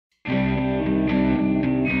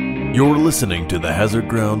You're listening to the Hazard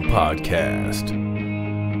Ground Podcast,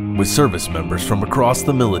 with service members from across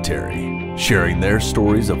the military sharing their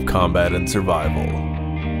stories of combat and survival.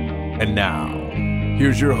 And now,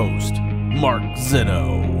 here's your host, Mark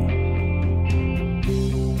Zeno.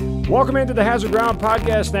 Welcome into the Hazard Ground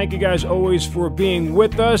Podcast. Thank you guys always for being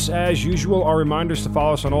with us. As usual, our reminders to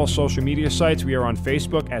follow us on all social media sites. We are on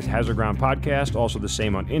Facebook as Hazard Ground Podcast, also the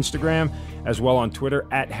same on Instagram, as well on Twitter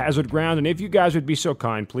at Hazard Ground. And if you guys would be so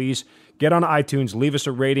kind, please get on iTunes, leave us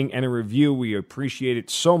a rating and a review. We appreciate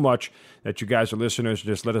it so much that you guys are listeners.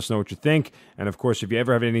 Just let us know what you think. And of course, if you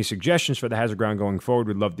ever have any suggestions for the Hazard Ground going forward,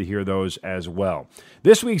 we'd love to hear those as well.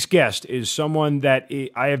 This week's guest is someone that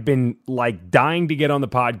I have been dying to get on the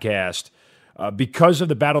podcast because of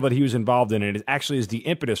the battle that he was involved in. And it actually is the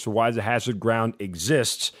impetus for why the Hazard Ground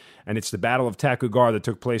exists. And it's the Battle of Taku Gar that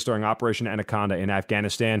took place during Operation Anaconda in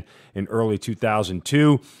Afghanistan in early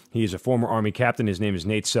 2002. He is a former Army captain. His name is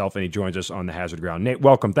Nate Self, and he joins us on the Hazard Ground. Nate,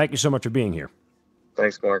 welcome. Thank you so much for being here.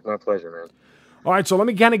 Thanks, Mark. My pleasure, man. All right, so let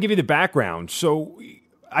me kind of give you the background. So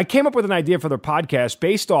I came up with an idea for the podcast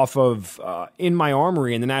based off of, in my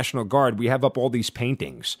armory in the National Guard, we have up all these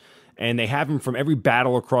paintings. And they have them from every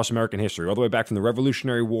battle across American history, all the way back from the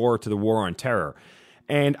Revolutionary War to the War on Terror.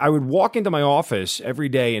 And I would walk into my office every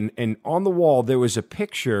day, and on the wall there was a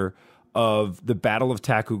picture of the Battle of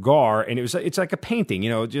Taku Gar, and it's like a painting,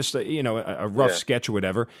 just a rough sketch or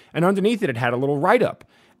whatever. And underneath it had a little write-up.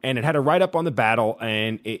 And it had a write-up on the battle,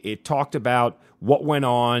 and it talked about what went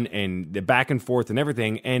on and the back and forth and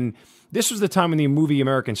everything. And this was the time when the movie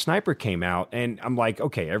American Sniper came out, and I'm like,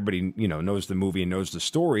 okay, everybody knows the movie and knows the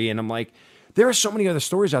story, and I'm like, there are so many other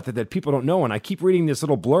stories out there that people don't know, and I keep reading this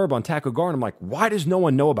little blurb on Taku Gar, and I'm like, why does no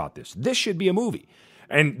one know about this? This should be a movie.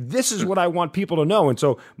 And this is what I want people to know. And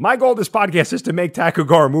so my goal of this podcast is to make Taku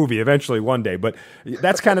Gar a movie eventually one day. But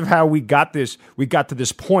that's kind of how we got this. We got to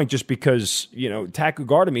this point just because, Taku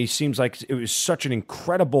Gar to me seems like it was such an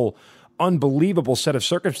incredible, unbelievable set of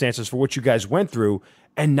circumstances for what you guys went through,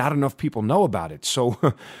 and not enough people know about it. So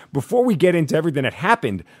before we get into everything that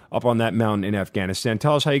happened up on that mountain in Afghanistan,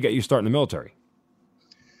 tell us how you got your start in the military.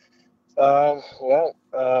 Growing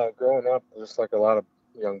up, just like a lot of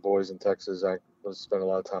young boys in Texas, I spent a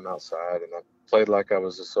lot of time outside, and I played like I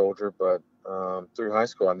was a soldier. But through high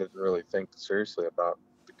school, I didn't really think seriously about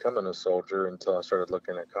becoming a soldier until I started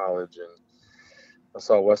looking at college, and I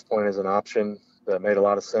saw West Point as an option that made a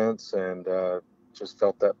lot of sense, and just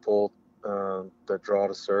felt that pull, that draw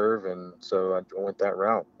to serve, and so I went that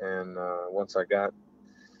route. And once I got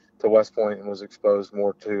to West Point and was exposed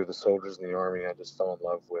more to the soldiers in the Army, I just fell in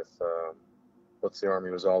love with what the Army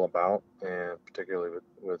was all about, and particularly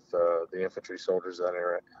with the infantry soldiers that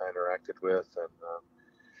I interacted with, and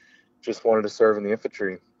just wanted to serve in the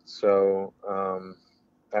infantry. So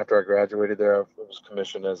after I graduated there, I was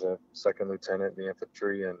commissioned as a second lieutenant in the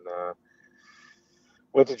infantry, and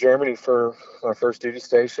went to Germany for my first duty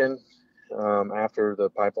station. After the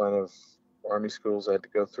pipeline of Army schools I had to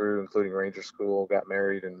go through, including Ranger School, got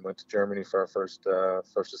married, and went to Germany for our first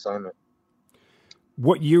assignment.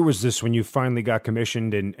 What year was this when you finally got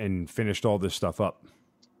commissioned and finished all this stuff up?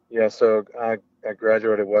 Yeah, so I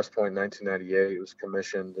graduated West Point in 1998, was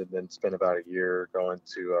commissioned, and then spent about a year going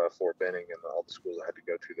to Fort Benning and all the schools I had to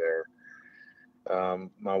go to there.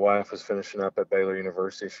 My wife was finishing up at Baylor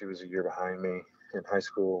University. She was a year behind me in high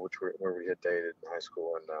school, where we had dated in high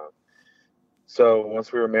school. And so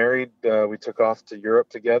once we were married, we took off to Europe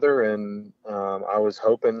together, and I was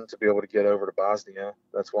hoping to be able to get over to Bosnia.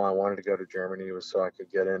 That's why I wanted to go to Germany, was so I could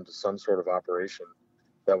get into some sort of operation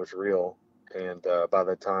that was real. And by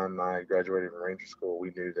the time I graduated from Ranger School,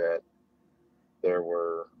 we knew that there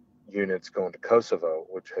were units going to Kosovo,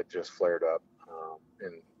 which had just flared up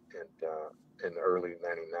in early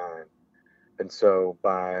 '99. And so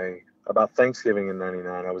by about Thanksgiving in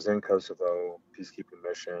 '99, I was in Kosovo, peacekeeping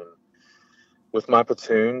mission, with my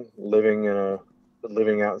platoon, living out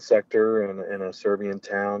in sector in a Serbian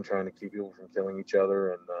town, trying to keep people from killing each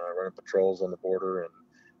other, and running patrols on the border and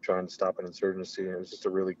trying to stop an insurgency. And it was just a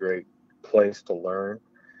really great place to learn,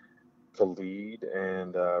 to lead,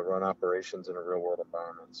 and run operations in a real world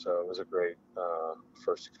environment. So it was a great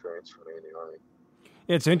first experience for me in the Army.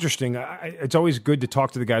 It's interesting. It's always good to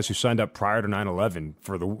talk to the guys who signed up prior to 9/11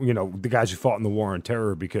 for the guys who fought in the War on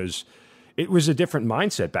Terror, because it was a different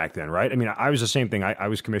mindset back then, right? I mean, I was the same thing. I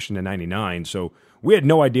was commissioned in '99, so we had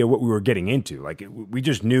no idea what we were getting into. We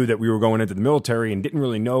just knew that we were going into the military and didn't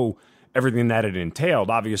really know everything that it entailed.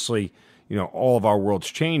 Obviously, all of our worlds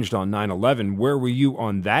changed on 9/11. Where were you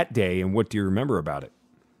on that day, and what do you remember about it?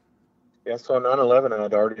 Yeah, so on 9/11, I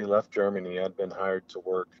had already left Germany. I'd been hired to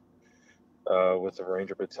work with the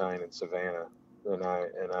Ranger Battalion in Savannah, and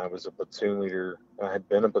I was a platoon leader. I had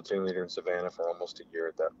been a platoon leader in Savannah for almost a year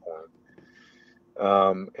at that point.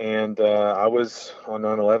 I was on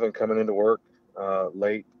 9/11 coming into work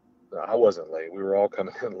late. I wasn't late. We were all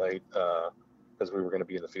coming in late because we were going to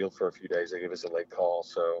be in the field for a few days. They gave us a late call,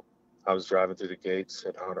 so I was driving through the gates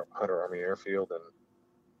at Hunter Army Airfield and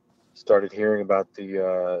started hearing about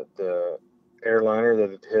the airliner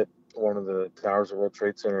that had hit one of the towers of World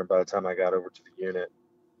Trade Center. And by the time I got over to the unit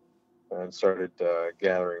and started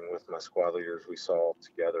gathering with my squad leaders, we saw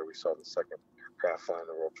the second aircraft flying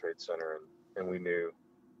the World Trade Center, and we knew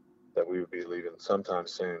that we would be leaving sometime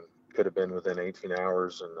soon. Could have been within 18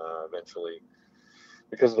 hours, and eventually,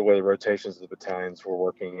 because of the way the rotations of the battalions were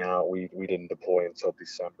working out, we didn't deploy until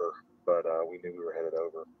December, but we knew we were headed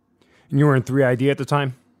over. And you were in 3ID at the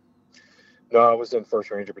time? No, I was in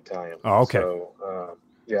 1st Ranger Battalion. Oh, okay. So,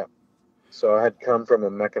 yeah. So I had come from a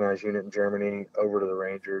mechanized unit in Germany over to the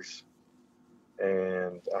Rangers,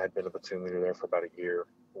 and I had been a platoon leader there for about a year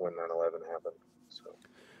when 9/11 happened.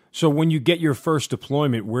 So when you get your first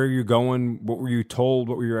deployment, where are you going? What were you told?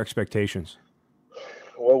 What were your expectations?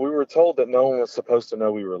 Well, we were told that no one was supposed to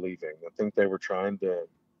know we were leaving. I think they were trying to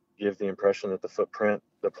give the impression that the footprint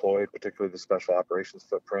deployed, particularly the special operations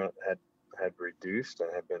footprint, had reduced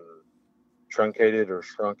and had been truncated or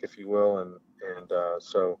shrunk, if you will. And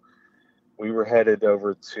so we were headed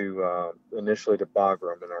over to initially to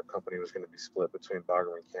Bagram, and our company was going to be split between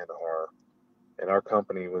Bagram and Kandahar. And our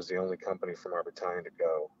company was the only company from our battalion to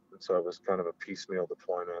go. And so it was kind of a piecemeal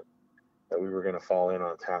deployment that we were going to fall in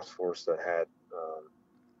on a task force that had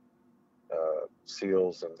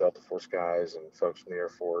SEALs and Delta Force guys and folks from the Air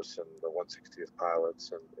Force and the 160th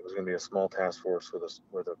pilots. And it was going to be a small task force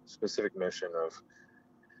with a specific mission of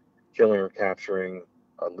killing or capturing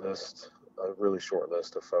a really short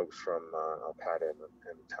list of folks from Al Qaeda and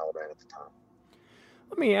Taliban at the time.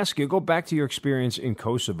 Let me ask you, go back to your experience in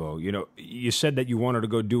Kosovo. You know, you said that you wanted to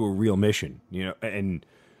go do a real mission, you know, and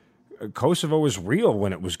Kosovo was real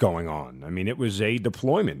when it was going on. I mean, it was a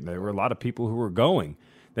deployment. There were a lot of people who were going.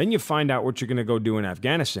 Then you find out what you're going to go do in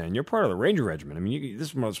Afghanistan. You're part of the Ranger Regiment. I mean, this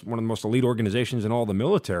is one of the most elite organizations in all the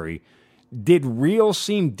military. Did real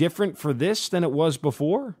seem different for this than it was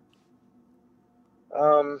before?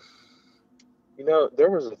 You know, there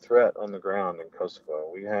was a threat on the ground in Kosovo.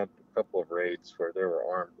 We had a couple of raids where there were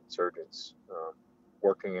armed insurgents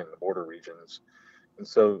working in the border regions. And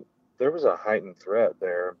so there was a heightened threat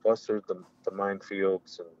there. Plus there's the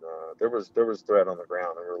minefields, and there was threat on the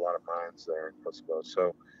ground. There were a lot of mines there in Kosovo.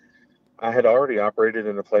 So I had already operated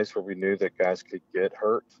in a place where we knew that guys could get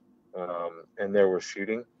hurt, and there was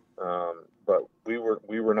shooting. But we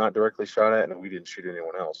were not directly shot at, and we didn't shoot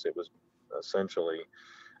anyone else. It was essentially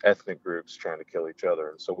ethnic groups trying to kill each other.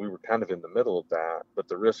 And so we were kind of in the middle of that, but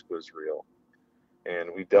the risk was real.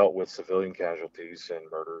 And we dealt with civilian casualties and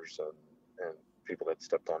murders and people that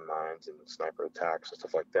stepped on mines and sniper attacks and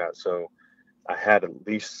stuff like that. So I had at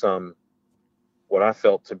least some, what I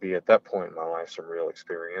felt to be at that point in my life, some real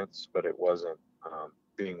experience, but it wasn't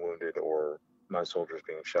being wounded or my soldiers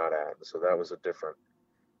being shot at. And so that was a different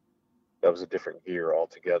gear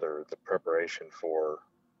altogether, the preparation for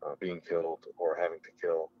being killed or having to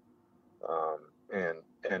kill, and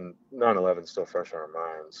 9/11 still fresh on our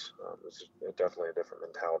minds. It's definitely a different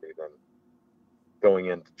mentality than going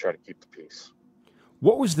in to try to keep the peace.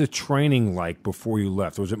 What was the training like before you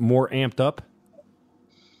left? Was it more amped up?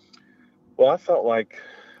 Well, I felt like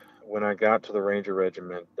when I got to the Ranger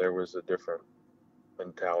Regiment, there was a different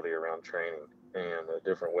mentality around training and a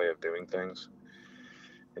different way of doing things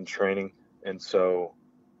in training. And so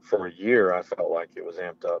for a year, I felt like it was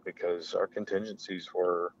amped up because our contingencies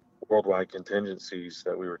were worldwide contingencies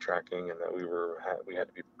that we were tracking and that we had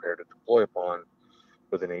to be prepared to deploy upon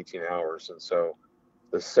within 18 hours. And so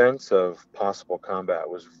the sense of possible combat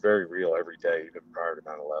was very real every day, even prior to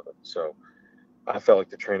 9/11. So I felt like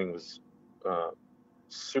the training was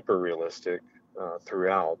super realistic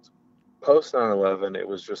throughout. Post 9/11, it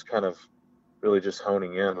was just kind of really just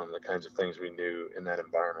honing in on the kinds of things we knew in that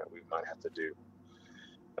environment we might have to do.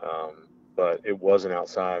 But it wasn't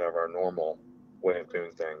outside of our normal way of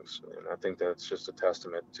doing things. And I think that's just a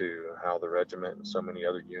testament to how the regiment and so many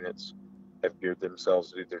other units have geared themselves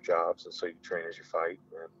to do their jobs. And so you train as you fight.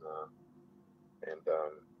 And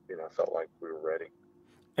I felt like we were ready.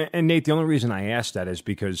 And Nate, the only reason I asked that is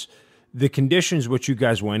because the conditions which you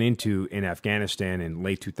guys went into in Afghanistan in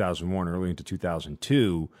late 2001, early into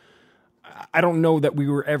 2002, I don't know that we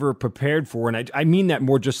were ever prepared for. And I mean that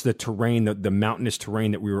more just the terrain, the mountainous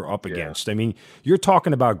terrain that we were up against. I mean, you're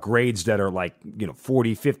talking about grades that are like,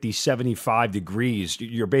 40, 50, 75 degrees.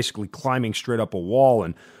 You're basically climbing straight up a wall.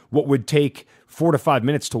 And what would take 4 to 5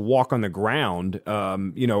 minutes to walk on the ground,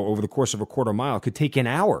 over the course of a quarter mile could take an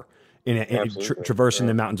hour in traversing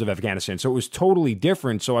the mountains of Afghanistan. So it was totally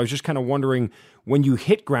different. So I was just kind of wondering, when you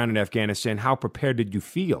hit ground in Afghanistan, how prepared did you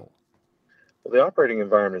feel? Well, the operating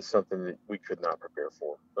environment is something that we could not prepare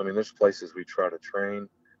for. I mean, there's places we try to train,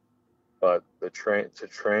 but to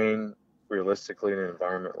train realistically in an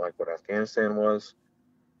environment like what Afghanistan was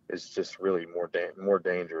is just really more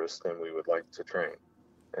dangerous than we would like to train.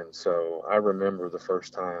 And so I remember the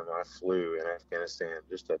first time I flew in Afghanistan,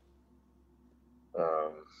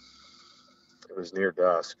 it was near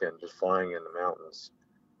dusk, and just flying in the mountains,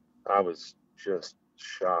 I was just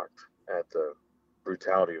shocked at the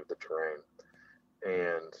brutality of the terrain.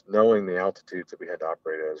 And knowing the altitudes that we had to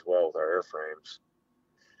operate at as well with our airframes,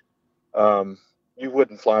 you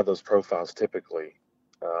wouldn't fly those profiles typically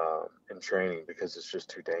in training because it's just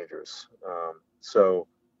too dangerous. So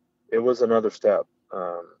it was another step.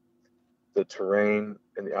 The terrain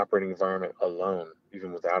and the operating environment alone,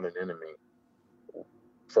 even without an enemy,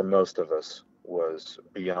 for most of us, was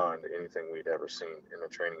beyond anything we'd ever seen in a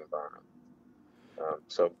training environment.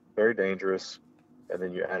 So very dangerous. And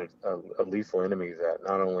then you added a lethal enemy that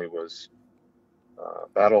not only was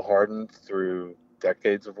battle hardened through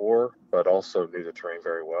decades of war, but also knew the terrain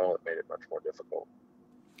very well. It made it much more difficult.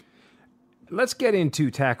 Let's get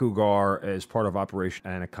into TAC UGAR as part of Operation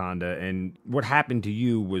Anaconda. And what happened to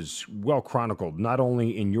you was well chronicled, not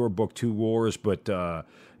only in your book, Two Wars, but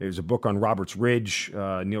it was a book on Roberts Ridge.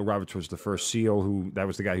 Neil Roberts was the first SEAL that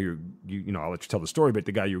was the guy who, I'll let you tell the story, but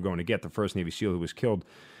the guy you were going to get, the first Navy SEAL who was killed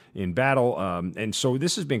in battle. And so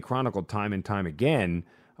this has been chronicled time and time again.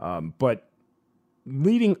 But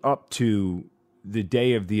leading up to the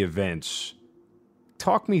day of the events,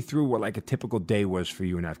 talk me through what like a typical day was for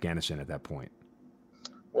you in Afghanistan at that point.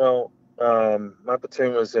 Well, my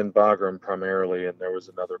platoon was in Bagram primarily, and there was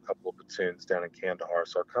another couple of platoons down in Kandahar.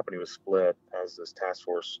 So our company was split as this task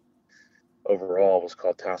force overall was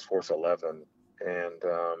called Task Force 11. And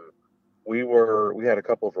we had a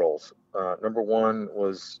couple of roles. Number one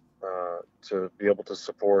was to be able to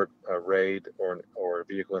support a raid or a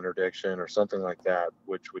vehicle interdiction or something like that,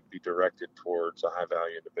 which would be directed towards a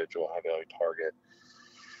high-value individual, high-value target.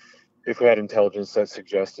 If we had intelligence that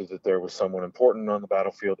suggested that there was someone important on the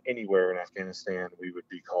battlefield anywhere in Afghanistan, we would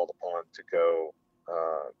be called upon to go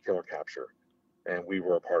kill or capture. And we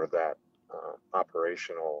were a part of that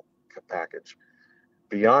operational package.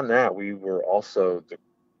 Beyond that, we were also the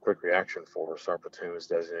quick reaction force. Our platoon was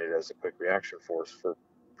designated as a quick reaction force for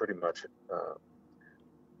pretty much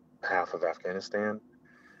half of Afghanistan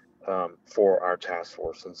for our task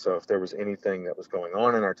force. And so if there was anything that was going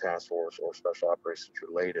on in our task force or special operations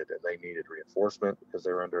related and they needed reinforcement because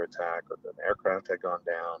they were under attack or an aircraft had gone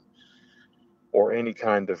down or any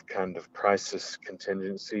kind of crisis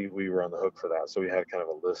contingency, we were on the hook for that. So we had kind of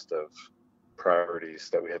a list of priorities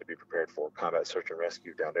that we had to be prepared for: combat search and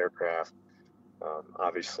rescue, downed aircraft,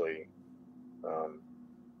 obviously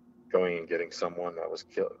going and getting someone that was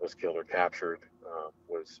killed or captured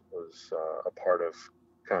was a part of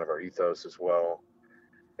kind of our ethos as well,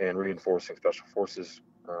 and reinforcing special forces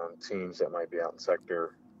teams that might be out in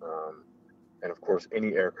sector, and of course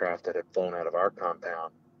any aircraft that had flown out of our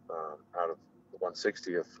compound, out of the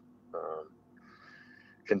 160th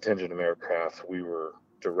contingent of aircraft, we were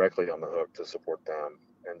directly on the hook to support them.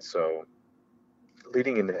 And so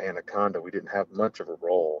leading into Anaconda, we didn't have much of a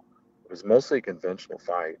role. It was mostly a conventional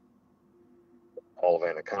fight, all of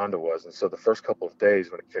Anaconda was. And so the first couple of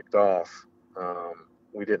days when it kicked off,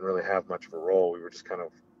 we didn't really have much of a role. We were just kind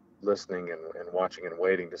of listening and watching and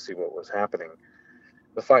waiting to see what was happening.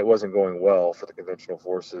 The fight wasn't going well for the conventional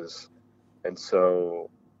forces. And so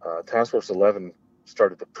Task Force 11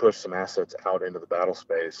 started to push some assets out into the battle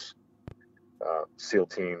space, SEAL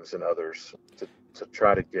teams and others, to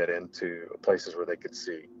try to get into places where they could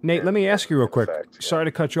see. Nate, let me ask you real quick. Sorry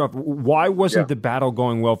to cut you off. Why wasn't the battle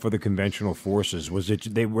going well for the conventional forces? Was it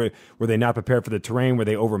were they not prepared for the terrain? Were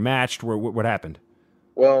they overmatched? What happened?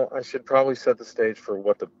 Well, I should probably set the stage for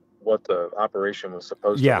what the operation was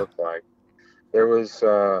supposed to look like. There was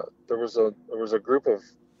a group of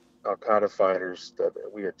Al-Qaeda fighters that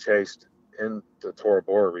we had chased in the Tora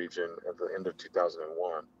Bora region at the end of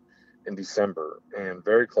 2001 in December, and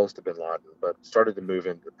very close to bin Laden, but started to move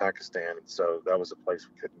into Pakistan, and so that was a place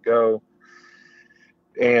we couldn't go.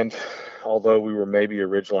 And although we were maybe a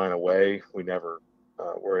ridgeline away, we never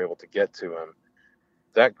were able to get to him.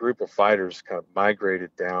 That group of fighters kind of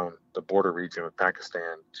migrated down the border region with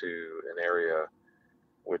Pakistan to an area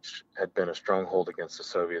which had been a stronghold against the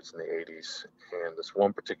Soviets in the 80s. And this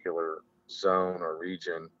one particular zone or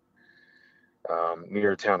region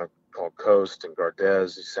near a town called Khost and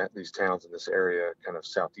Gardez, these towns in this area, kind of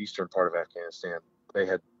southeastern part of Afghanistan. They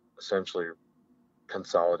had essentially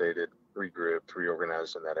consolidated, regrouped,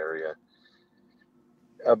 reorganized in that area.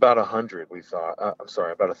 About 100, we thought,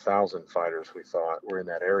 about 1,000 fighters, we thought, were in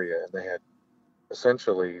that area, and they had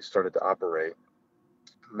essentially started to operate,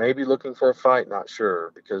 maybe looking for a fight, not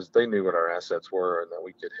sure, because they knew what our assets were and that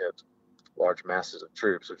we could hit large masses of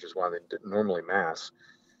troops, which is why they didn't normally mass.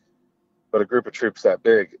 But a group of troops that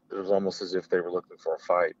big, it was almost as if they were looking for a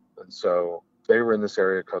fight. And so they were in this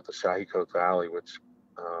area called the Shahi Kot Valley, which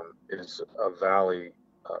is a valley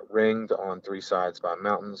ringed on three sides by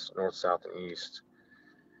mountains, north, south, and east.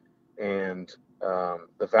 And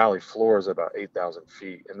the valley floor is about 8,000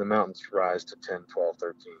 feet, and the mountains rise to 10, 12,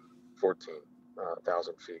 13,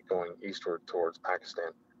 14,000 feet going eastward towards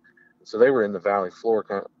Pakistan. So they were in the valley floor,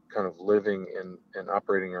 kind of living and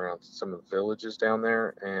operating around some of the villages down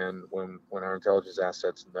there. And when our intelligence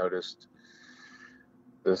assets noticed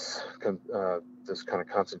this kind of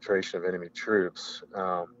concentration of enemy troops,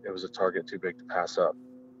 it was a target too big to pass up.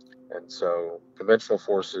 And so conventional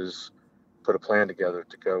forces put a plan together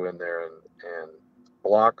to go in there and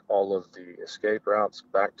block all of the escape routes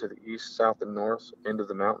back to the east, south, and north into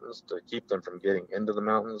the mountains to keep them from getting into the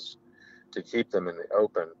mountains, to keep them in the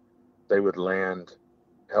open. They would land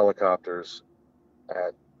helicopters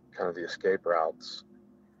at kind of the escape routes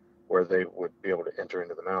where they would be able to enter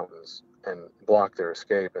into the mountains and block their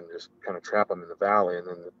escape and just kind of trap them in the valley. And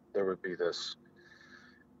then there would be this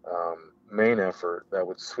main effort that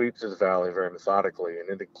would sweep through the valley very methodically, and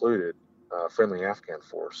it included friendly Afghan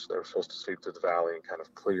force. They were supposed to sweep through the valley and kind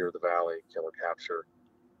of clear the valley, kill or capture,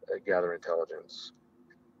 gather intelligence.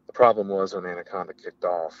 The problem was when Anaconda kicked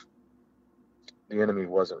off, the enemy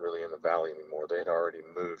wasn't really in the valley anymore. They had already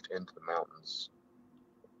moved into the mountains,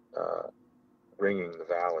 ringing the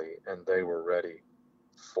valley, and they were ready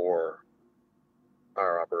for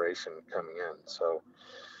our operation coming in. So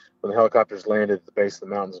when the helicopters landed at the base of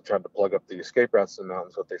the mountains and tried to plug up the escape routes to the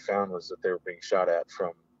mountains, what they found was that they were being shot at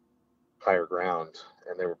from higher ground,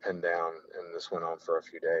 and they were pinned down, and this went on for a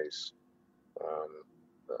few days.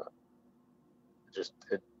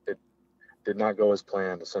 It did not go as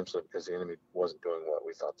planned, essentially because the enemy wasn't doing what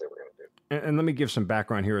we thought they were going to do. And let me give some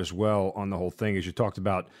background here as well on the whole thing. As you talked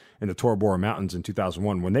about in the Tora Bora Mountains in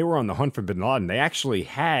 2001, when they were on the hunt for bin Laden, they actually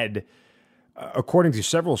had, according to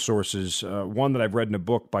several sources, one that I've read in a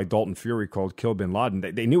book by Dalton Fury called Kill Bin Laden,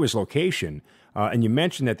 they knew his location. And you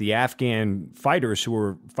mentioned that the Afghan fighters who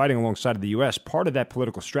were fighting alongside of the U.S., part of that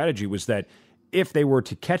political strategy was that if they were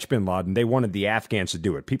to catch bin Laden, they wanted the Afghans to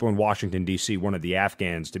do it. People in Washington, D.C. wanted the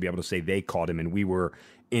Afghans to be able to say they caught him, and we were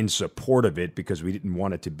in support of it because we didn't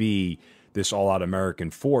want it to be this all-out American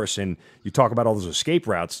force. And you talk about all those escape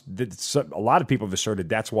routes. A lot of people have asserted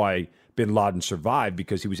that's why bin Laden survived,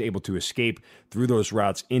 because he was able to escape through those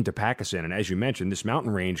routes into Pakistan. And as you mentioned, this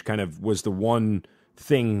mountain range kind of was the one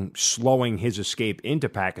thing slowing his escape into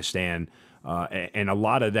Pakistan. And a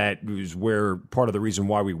lot of that was where part of the reason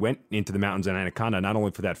why we went into the mountains in Anaconda, not only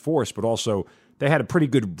for that force, but also they had a pretty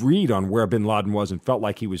good read on where bin Laden was and felt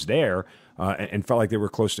like he was there and felt like they were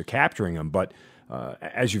close to capturing him. But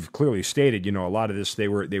as you've clearly stated, a lot of this, they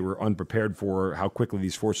were unprepared for how quickly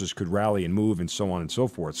these forces could rally and move and so on and so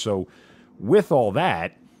forth. So with all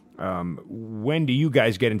that, when do you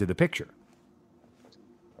guys get into the picture?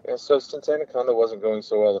 Yeah, so since Anaconda wasn't going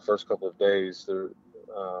so well the first couple of days, there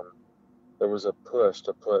was a push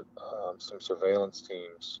to put some surveillance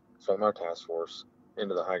teams from our task force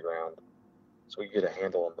into the high ground so we could get a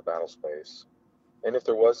handle on the battle space. And if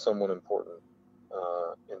there was someone important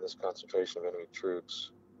in this concentration of enemy troops,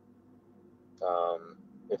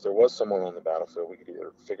 if there was someone on the battlefield, we could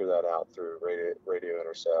either figure that out through radio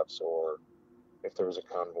intercepts, or if there was a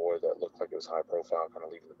convoy that looked like it was high profile kind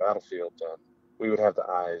of leaving the battlefield, then we would have the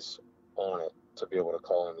eyes on it to be able to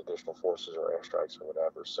call in additional forces or airstrikes or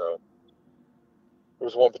whatever. So there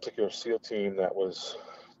was one particular SEAL team that was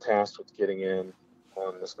tasked with getting in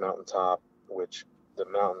on this mountaintop, which the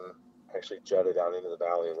mountain actually jutted out into the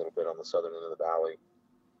valley a little bit on the southern end of the valley.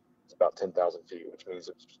 It's about 10,000 feet, which means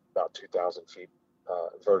it's about 2,000 feet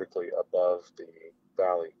vertically above the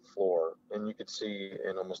valley floor. And you could see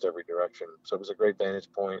in almost every direction. So it was a great vantage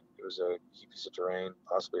point. It was a key piece of terrain,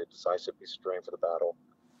 possibly a decisive piece of terrain for the battle.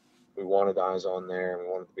 We wanted eyes on there, and we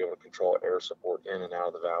wanted to be able to control air support in and out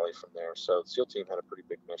of the valley from there. So the SEAL team had a pretty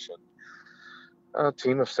big mission. A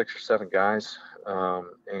team of 6 or 7 guys,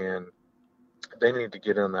 and they needed to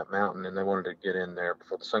get in on that mountain, and they wanted to get in there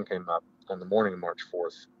before the sun came up on the morning of March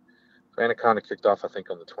 4th. So Anaconda kicked off, I think,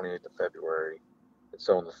 on the 28th of February. And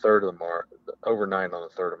so on the 3rd of March, overnight on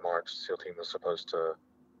the 3rd of March, the SEAL team was supposed to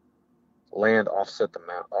land offset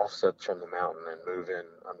from the mountain and move in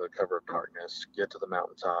under the cover of darkness, get to the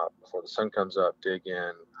mountaintop before the sun comes up, dig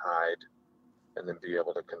in, hide, and then be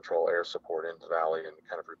able to control air support into the valley and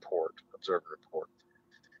kind of observe and report.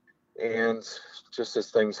 And just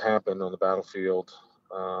as things happen on the battlefield,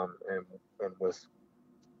 and with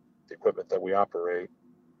the equipment that we operate,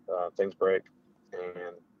 things break,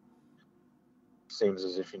 and seems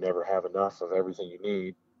as if you never have enough of everything you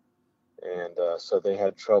need. And so they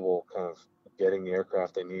had trouble kind of getting the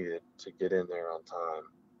aircraft they needed to get in there on time.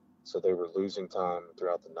 So they were losing time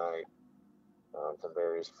throughout the night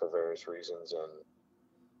for various reasons, and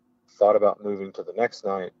thought about moving to the next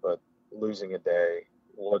night, but losing a day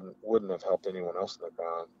wouldn't have helped anyone else in the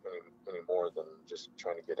ground any more than just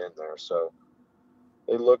trying to get in there. So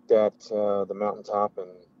they looked at the mountaintop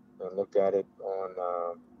and looked at it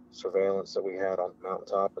on surveillance that we had on the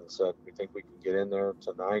mountaintop and said, we think we can get in there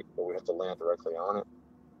tonight, but we have to land directly on it.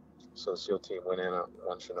 So the SEAL team went in on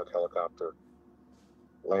one Chinook helicopter,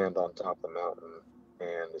 land on top of the mountain,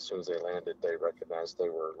 and as soon as they landed, they recognized they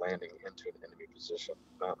were landing into an enemy position.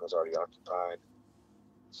 The mountain was already occupied,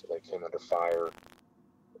 so they came under fire,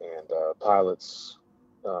 and pilots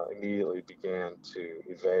immediately began to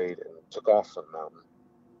evade and took off from the mountain.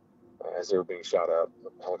 As they were being shot up,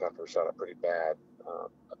 the helicopter was shot up pretty bad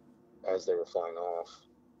as they were flying off.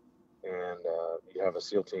 And you have a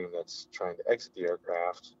SEAL team that's trying to exit the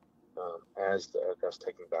aircraft as the aircraft's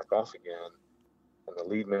taking back off again. And the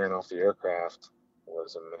lead man off the aircraft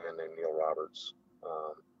was a man named Neil Roberts.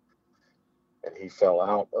 And he fell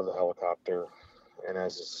out of the helicopter. And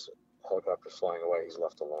as this helicopter's flying away, he's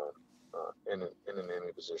left alone in an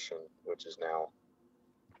enemy position, which is now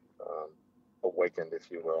awakened, if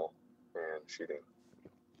you will, and shooting.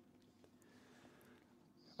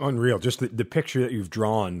 Unreal. Just the picture that you've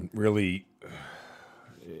drawn really,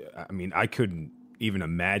 I mean, I couldn't even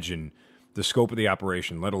imagine the scope of the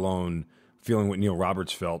operation, let alone feeling what Neil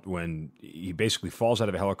Roberts felt when he basically falls out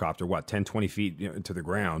of a helicopter, 10, 20 feet to the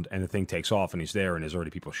ground, and the thing takes off and he's there and there's already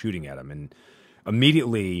people shooting at him. And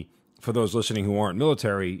immediately, for those listening who aren't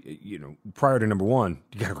military, priority number one,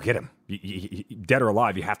 you got to go get him. Dead or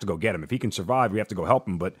alive, you have to go get him. If he can survive, we have to go help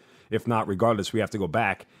him. But if not, regardless, we have to go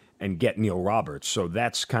back and get Neil Roberts. So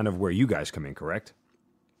that's kind of where you guys come in, correct?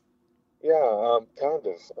 Yeah, kind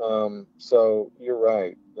of. So you're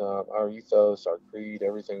right. Our ethos, our creed,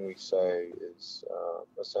 everything we say is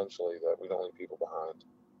essentially that we don't leave people behind.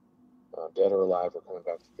 Dead or alive, we're coming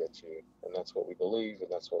back to get you. And that's what we believe, and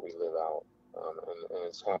that's what we live out. And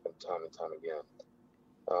it's happened time and time again.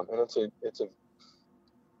 And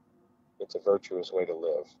it's a virtuous way to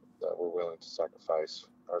live, that we're willing to sacrifice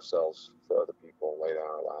ourselves for other people, lay down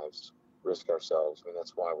our lives, risk ourselves. I mean,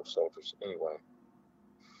 that's why we're soldiers anyway.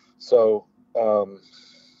 So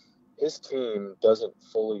his team doesn't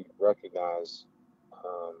fully recognize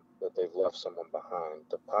that they've left someone behind.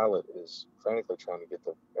 The pilot is frantically trying to get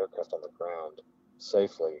the aircraft on the ground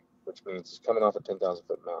safely, which means he's coming off a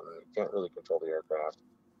 10,000-foot mountain. He can't really control the aircraft.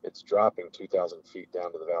 It's dropping 2,000 feet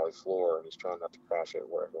down to the valley floor, and he's trying not to crash it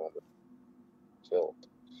where everyone would be killed.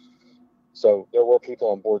 So there were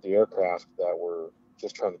people on board the aircraft that were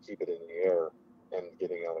just trying to keep it in the air and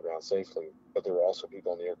getting on the ground safely, but there were also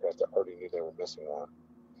people on the aircraft that already knew they were missing one.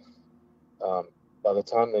 By the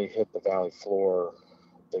time they hit the valley floor,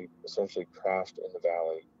 they essentially crashed in the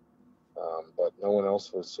valley, but no one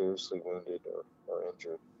else was seriously wounded or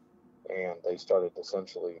injured, and they started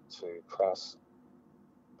essentially to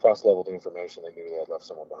cross-level the information they knew they had left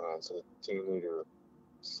someone behind. So the team leader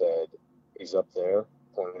said, he's up there,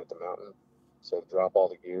 pointing at the mountain, said, drop all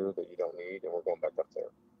the gear that you don't need, and we're going back up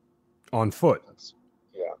there. On foot?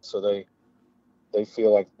 Yeah, so they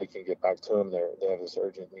feel like they can get back to him. They have this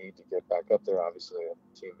urgent need to get back up there. Obviously, a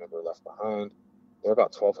team member left behind. They're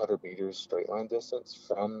about 1,200 meters straight line distance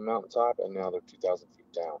from the mountaintop, and now they're 2,000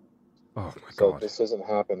 feet down. Oh, my God. So this doesn't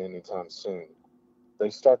happen anytime soon.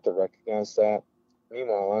 They start to recognize that.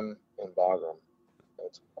 Meanwhile, I'm in Bagram.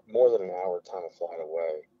 It's more than an hour time of flight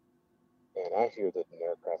away, and I hear that an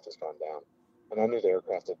aircraft has gone down. And I knew the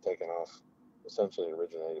aircraft had taken off, essentially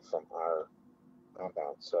originated from our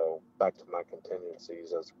compound. So back to my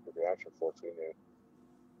contingencies as a reaction force, we knew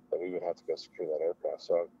that we would have to go secure that aircraft.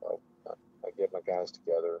 So I get my guys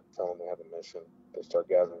together, tell them they have a mission. They start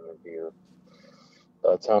gathering their gear.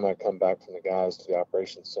 By the time I come back from the guys to the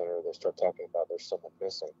operations center, they start talking about there's someone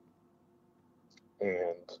missing.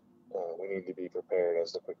 And we need to be prepared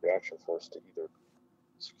as the quick reaction force to either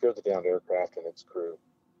secure the downed aircraft and its crew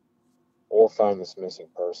or find this missing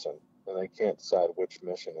person. And they can't decide which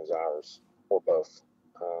mission is ours or both.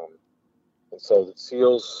 And so the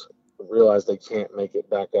SEALs realize they can't make it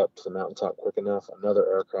back up to the mountaintop quick enough, another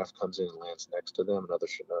aircraft comes in and lands next to them. Another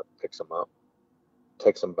Chinook picks them up,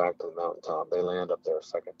 takes them back to the mountaintop. They land up there a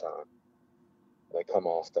second time. They come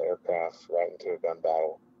off the aircraft right into a gun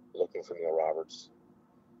battle looking for Neil Roberts.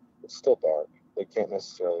 It's still dark. They can't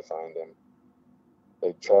necessarily find him.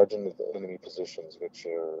 They charge into the enemy positions, which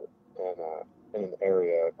are in an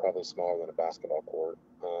area probably smaller than a basketball court,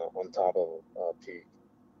 on top of a peak.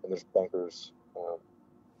 And there's bunkers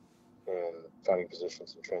and fighting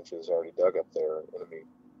positions and trenches already dug up there. Enemy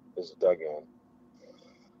is dug in.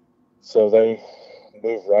 So they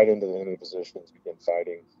move right into the enemy positions, begin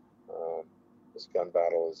fighting. This gun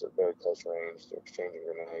battle is at very close range. They're exchanging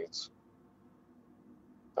grenades.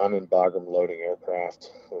 I'm in Bagram loading aircraft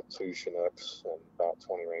with 2 Chinooks and about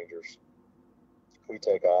 20 Rangers. We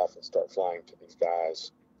take off and start flying to these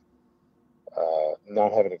guys,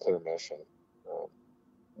 not having a clear mission.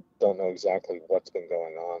 Don't know exactly what's been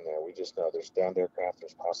going on there. We just know there's downed aircraft,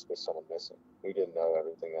 there's possibly someone missing. We didn't know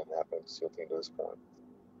everything that happened to SEAL team to this point,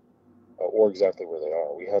 or exactly where they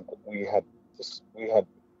are. We had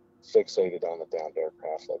fixated on the downed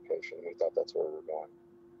aircraft location. We thought that's where we were going.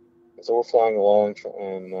 And so we're flying along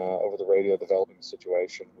and over the radio developing the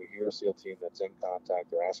situation. We hear a SEAL team that's in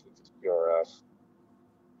contact. They're asking for QRF,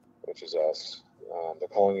 which is us. They're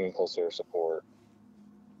calling in close air support.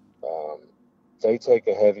 They take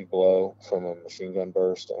a heavy blow from a machine gun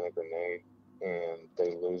burst and a grenade, and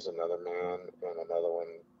they lose another man, and another one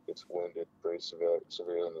gets wounded pretty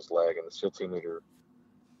severely in his leg. And the SEAL team leader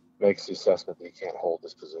makes the assessment that he can't hold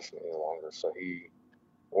this position any longer. So he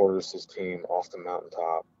orders his team off the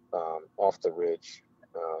mountaintop, off the ridge,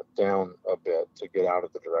 down a bit to get out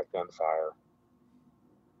of the direct gunfire,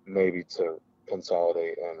 maybe to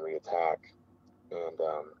consolidate and reattack. And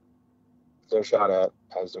they're shot at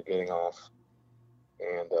as they're getting off,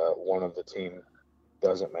 and one of the team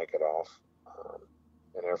doesn't make it off.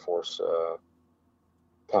 An Air Force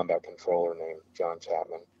combat controller named John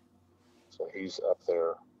Chapman. So he's up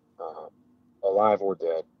there, alive or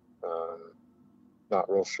dead. Not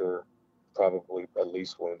real sure. Probably at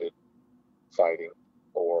least wounded, fighting,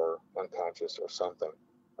 or unconscious or something.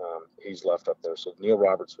 He's left up there. So Neil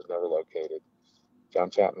Roberts was never located. John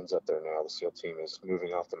Chapman's up there now. The SEAL team is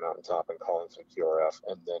moving off the mountaintop and calling some QRF,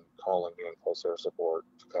 and then calling in close air support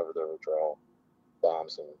to cover their withdrawal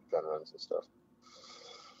bombs and gun runs and stuff.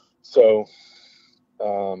 So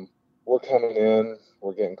we're coming in.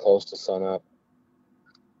 We're getting close to sunup.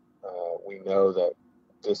 We know that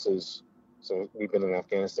this is, so we've been in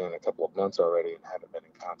Afghanistan a couple of months already and haven't been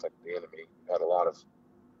in contact with the enemy. We've had a lot of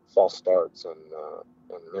false starts and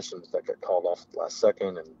missions that get called off at the last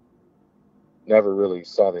second, and never really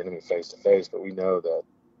saw the enemy face to face. But we know that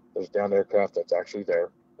there's downed aircraft that's actually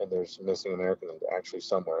there, and there's missing Americans actually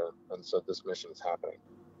somewhere, and so this mission is happening.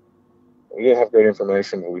 We didn't have great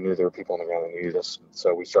information, but we knew there were people on the ground that needed us.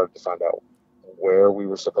 So we started to find out where we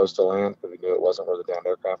were supposed to land, because we knew it wasn't where the downed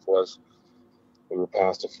aircraft was. We were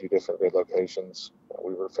past a few different grid locations.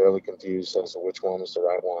 We were fairly confused as to which one was the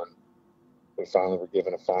right one. We finally were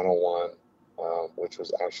given a final one, which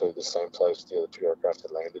was actually the same place the other 2 aircraft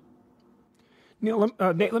had landed. Neil,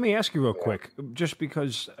 Nate, let me ask you real quick, just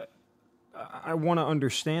because I want to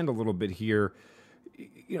understand a little bit here.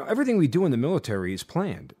 You know, everything we do in the military is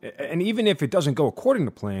planned. And even if it doesn't go according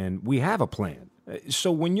to plan, we have a plan.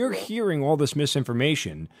 So when you're hearing all this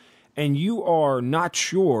misinformation and you are not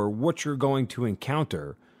sure what you're going to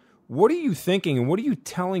encounter, what are you thinking and what are you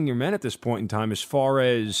telling your men at this point in time as far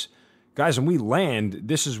as, guys, when we land,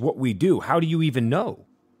 this is what we do? How do you even know?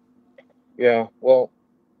 Yeah, well,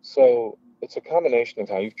 so it's a combination of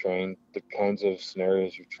how you've trained, the kinds of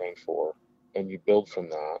scenarios you've trained for, and you build from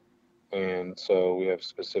that. And so we have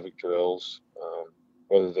specific drills,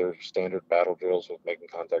 whether they're standard battle drills with making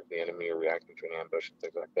contact with the enemy or reacting to an ambush and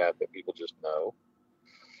things like that, that people just know.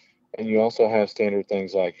 And you also have standard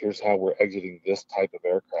things like, here's how we're exiting this type of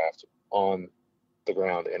aircraft on the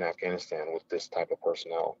ground in Afghanistan with this type of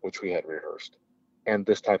personnel, which we had rehearsed. And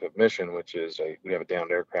this type of mission, which is we have a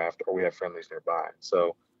downed aircraft or we have friendlies nearby.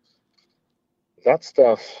 So that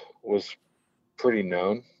stuff was pretty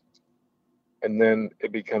known. And then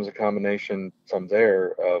it becomes a combination from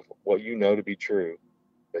there of what you know to be true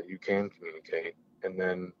that you can communicate, and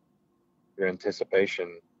then your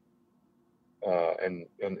anticipation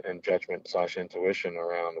and judgment / intuition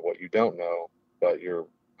around what you don't know, but your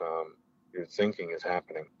thinking is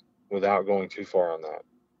happening without going too far on that.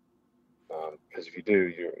 Because if you do,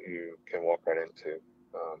 you can walk right into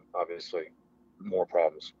obviously more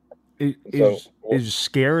problems. Is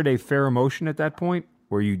scared a fair emotion at that point,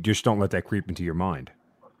 where you just don't let that creep into your mind?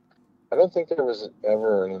 I don't think there was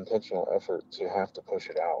ever an intentional effort to have to push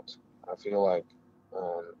it out. I feel like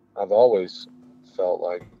I've always felt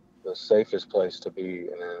like the safest place to be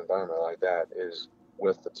in an environment like that is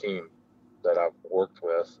with the team that I've worked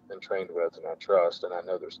with and trained with, and I trust, and I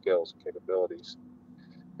know their skills and capabilities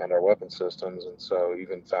and our weapon systems. And so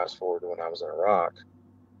even fast forward to when I was in Iraq,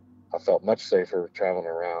 I felt much safer traveling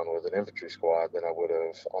around with an infantry squad than I would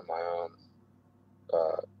have on my own.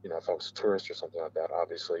 If I was a tourist or something like that,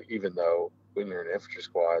 obviously, even though when you're in an infantry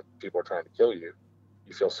squad, people are trying to kill you,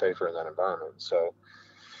 you feel safer in that environment. So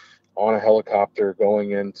on a helicopter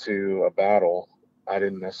going into a battle, I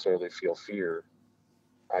didn't necessarily feel fear.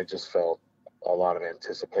 I just felt a lot of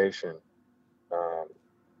anticipation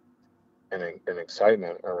and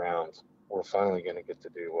excitement around, we're finally going to get to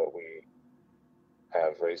do what we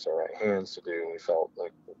have raised our right hands to do. We felt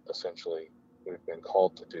like essentially we've been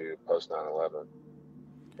called to do post 9/11.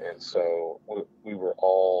 And so we were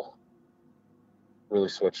all really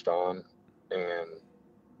switched on and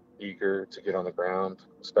eager to get on the ground,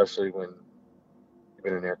 especially when you've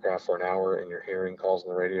been in an aircraft for an hour and you're hearing calls on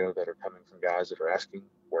the radio that are coming from guys that are asking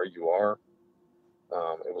where you are.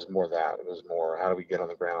 It was more that. It was more, how do we get on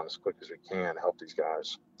the ground as quick as we can, help these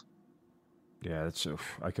guys? Yeah,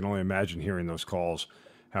 I can only imagine hearing those calls,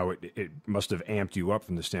 how it must have amped you up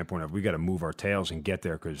from the standpoint of we got to move our tails and get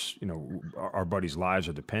there because, our buddies' lives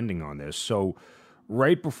are depending on this. So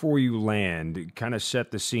right before you land, kind of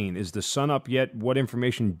set the scene. Is the sun up yet? What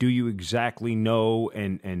information do you exactly know,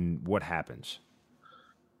 and what happens?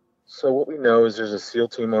 So what we know is there's a SEAL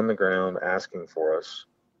team on the ground asking for us.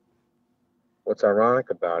 What's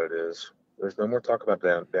ironic about it is there's no more talk about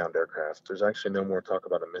downed aircraft. There's actually no more talk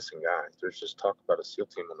about a missing guy. There's just talk about a SEAL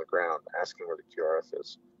team on the ground asking where the QRF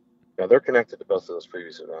is. Now, they're connected to both of those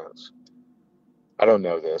previous events. I don't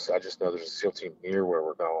know this. I just know there's a SEAL team near where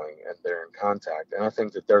we're going, and they're in contact. And I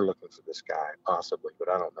think that they're looking for this guy, possibly, but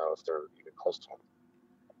I don't know if they're even close to him.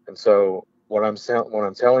 And so what I'm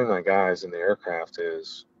telling my guys in the aircraft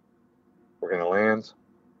is, we're going to land.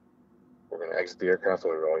 We're going to exit the aircraft the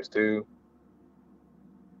way we always do.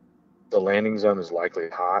 The landing zone is likely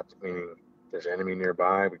hot, meaning there's enemy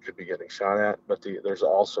nearby. We could be getting shot at, but there's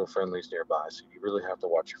also friendlies nearby. So you really have to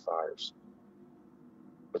watch your fires,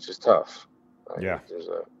 which is tough. Right? Yeah.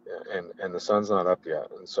 And the sun's not up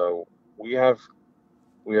yet. And so we have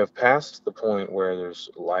passed the point where there's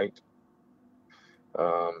light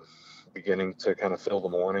beginning to kind of fill the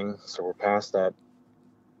morning. So we're past that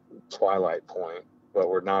twilight point, but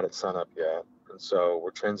we're not at sunup yet. And so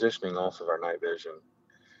we're transitioning off of our night vision.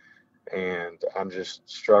 And I'm just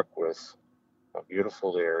struck with how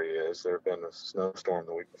beautiful the area is. There had been a snowstorm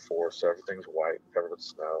the week before, so everything's white, covered with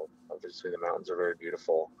snow. Obviously, the mountains are very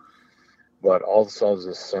beautiful. But all of a sudden,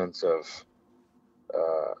 this sense of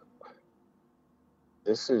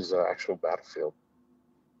this is an actual battlefield.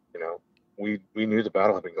 We knew the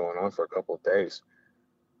battle had been going on for a couple of days.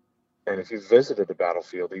 And if you visited a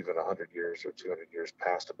battlefield even 100 years or 200 years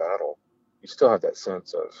past a battle, you still have that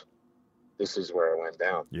sense of, this is where it went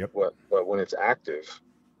down. Yep. But when it's active,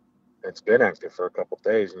 it's been active for a couple of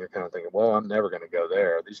days, and you're kind of thinking, well, I'm never going to go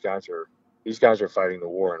there. These guys are fighting the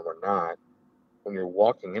war, and we're not. When you're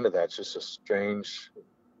walking into that, it's just a strange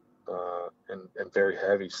and very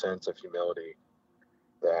heavy sense of humility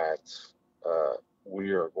that we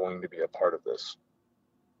are going to be a part of this.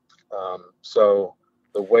 So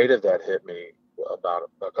the weight of that hit me about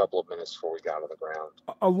a couple of minutes before we got on the ground.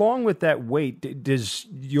 Along with that weight, does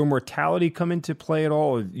your mortality come into play at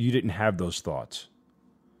all, or you didn't have those thoughts?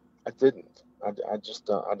 I didn't. I just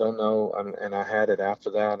I don't know. And I had it after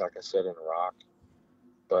that, like I said, in Iraq.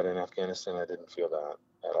 But in Afghanistan, I didn't feel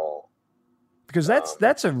that at all. Because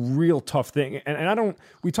that's a real tough thing. And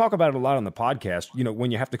we talk about it a lot on the podcast, when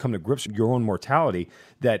you have to come to grips with your own mortality,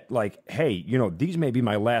 that like, hey, these may be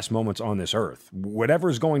my last moments on this earth. Whatever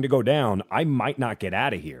is going to go down, I might not get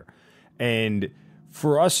out of here. And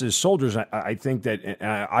for us as soldiers, I think that,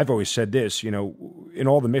 I've always said this, in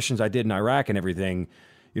all the missions I did in Iraq and everything,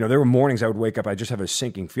 there were mornings I would wake up, I just have a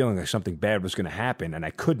sinking feeling like something bad was going to happen, and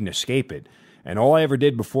I couldn't escape it. And all I ever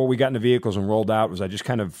did before we got in the vehicles and rolled out was I just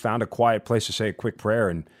kind of found a quiet place to say a quick prayer.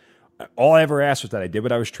 And all I ever asked was that I did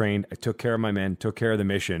what I was trained. I took care of my men, took care of the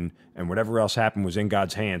mission, and whatever else happened was in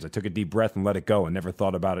God's hands. I took a deep breath and let it go and never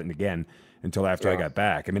thought about it again until after I got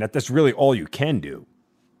back. I mean, that's really all you can do.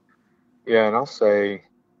 Yeah, and I'll say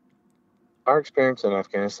our experience in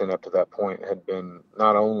Afghanistan up to that point had been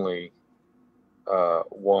not only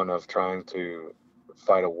one of trying to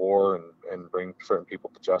fight a war and bring certain people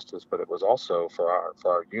to justice, but it was also for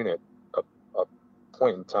our unit a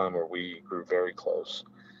point in time where we grew very close.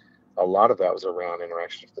 A lot of that was around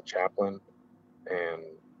interactions with the chaplain and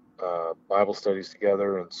Bible studies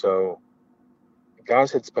together. And so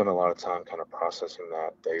guys had spent a lot of time kind of processing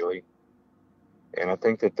that daily. And I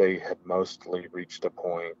think that they had mostly reached a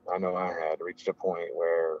point, I know I had reached a point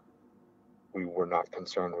where we were not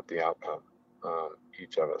concerned with the outcome.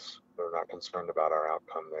 Each of us were not concerned about our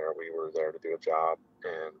outcome there. We were there to do a job.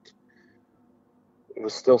 And it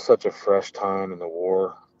was still such a fresh time in the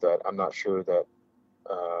war that I'm not sure that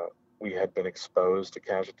we had been exposed to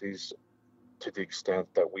casualties to the extent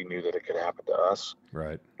that we knew that it could happen to us.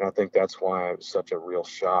 Right. And I think that's why it was such a real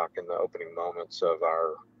shock in the opening moments of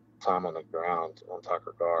our time on the ground on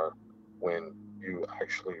Takur Ghar, when you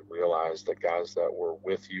actually realize that guys that were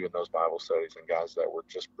with you in those Bible studies and guys that were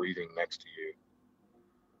just breathing next to you,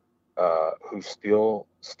 who still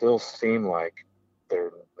seem like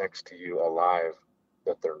they're next to you alive,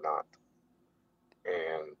 that they're not.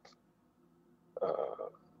 And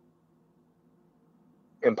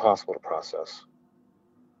impossible to process.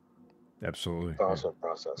 Absolutely. Impossible to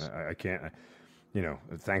process. I can't,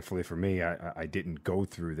 thankfully for me, I didn't go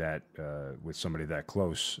through that with somebody that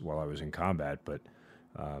close while I was in combat, but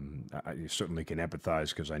I certainly can empathize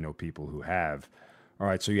because I know people who have. All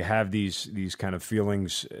right, so you have these kind of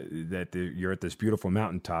feelings that you're at this beautiful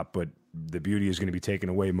mountaintop, but the beauty is going to be taken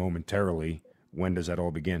away momentarily. When does that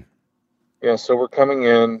all begin? Yeah, so we're coming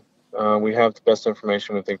in. We have the best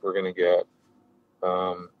information we think we're going to get.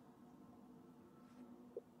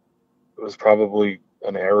 It was probably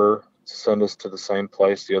an error to send us to the same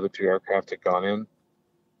place the other two aircraft had gone in,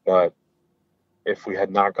 but if we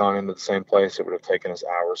had not gone into the same place, it would have taken us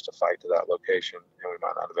hours to fight to that location, and we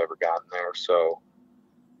might not have ever gotten there. So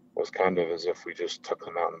it was kind of as if we just took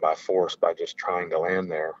the mountain by force by just trying to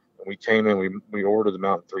land there. And we came in, we ordered the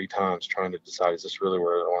mountain 3 times trying to decide, is this really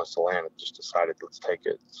where it wants to land? And just decided, let's take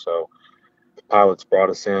it. So the pilots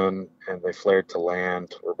brought us in, and they flared to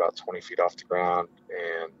land. We're about 20 feet off the ground,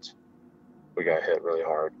 and we got hit really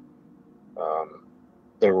hard.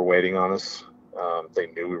 They were waiting on us. They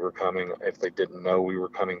knew we were coming. If they didn't know we were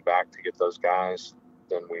coming back to get those guys,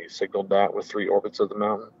 then we signaled that with 3 orbits of the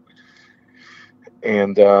mountain.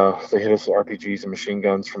 And they hit us with RPGs and machine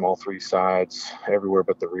guns from all 3 sides, everywhere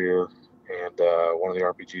but the rear. And one of the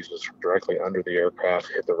RPGs was directly under the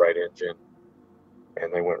aircraft, hit the right engine,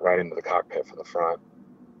 and they went right into the cockpit from the front.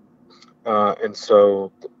 And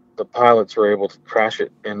so the pilots were able to crash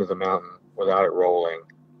it into the mountain without it rolling,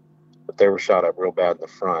 but they were shot up real bad in the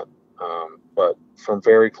front. But from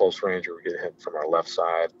very close range, we were getting hit from our left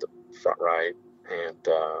side, the front right, and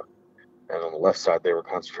on the left side, they were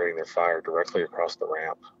concentrating their fire directly across the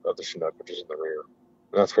ramp of the Chinook, which is in the rear.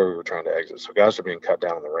 And that's where we were trying to exit. So guys are being cut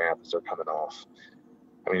down on the ramp as they're coming off.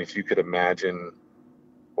 I mean, if you could imagine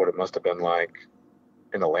what it must have been like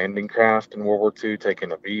in a landing craft in World War II,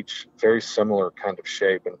 taking a beach, very similar kind of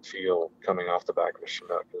shape and feel coming off the back of a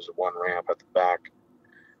Chinook. There's one ramp at the back.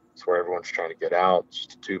 It's where everyone's trying to get out. It's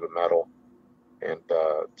just a tube of metal. And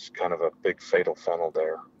it's kind of a big fatal funnel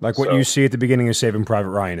there. Like what you see at the beginning of Saving Private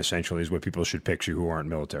Ryan, essentially, is what people should picture who aren't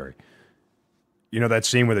military. You know that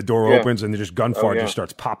scene where the door opens and just gunfire just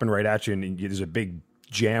starts popping right at you, and there's a big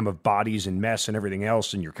jam of bodies and mess and everything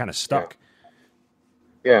else, and you're kind of stuck.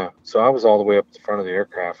 Yeah, so I was all the way up at the front of the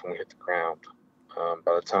aircraft when we hit the ground.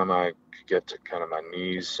 By the time I could get to kind of my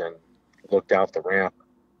knees and looked out the ramp,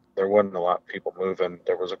 there wasn't a lot of people moving.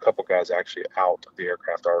 There was a couple guys actually out of the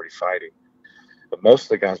aircraft already fighting. But most of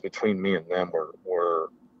the guys between me and them were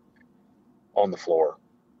on the floor.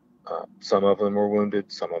 Some of them were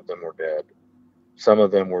wounded. Some of them were dead. Some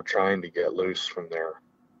of them were trying to get loose from their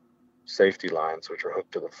safety lines, which were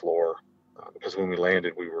hooked to the floor. Because when we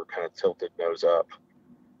landed, we were kind of tilted nose up.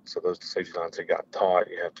 So those safety lines had got taut.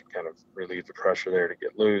 You have to kind of relieve the pressure there to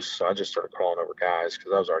get loose. So I just started crawling over guys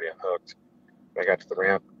because I was already unhooked. When I got to the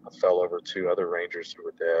ramp, I fell over 2 other Rangers who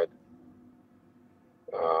were dead.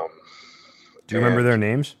 Do you remember their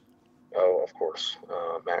names? Oh, of course.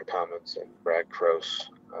 Matt Commons and Brad Cross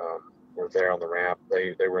were there on the ramp.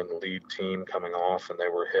 They were in the lead team coming off, and they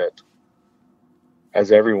were hit,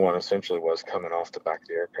 as everyone essentially was coming off the back of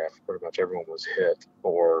the aircraft. Pretty much everyone was hit,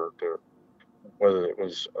 or whether it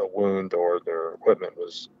was a wound or their equipment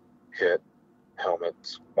was hit,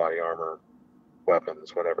 helmets, body armor,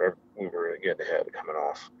 weapons, whatever. We were getting hit coming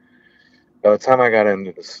off. By the time I got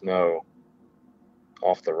into the snow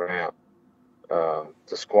off the ramp,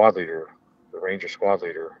 the squad leader, the Ranger squad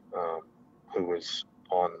leader, who was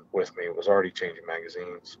on with me, was already changing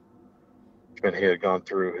magazines. And he had gone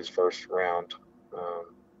through his first round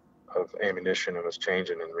of ammunition and was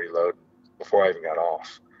changing and reloading before I even got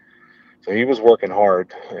off. So he was working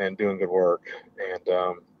hard and doing good work.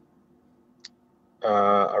 And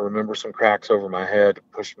I remember some cracks over my head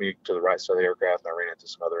pushed me to the right side of the aircraft, and I ran into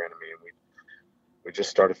some other enemy, and we just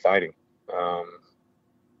started fighting.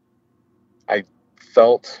 I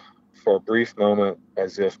felt for a brief moment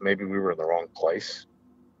as if maybe we were in the wrong place,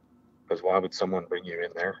 because why would someone bring you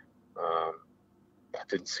in there? I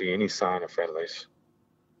didn't see any sign of friendlies.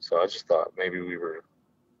 So I just thought maybe we were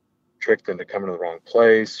tricked into coming to the wrong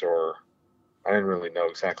place, or I didn't really know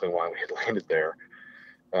exactly why we had landed there,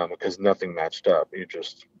 because nothing matched up. You're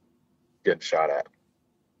just getting shot at.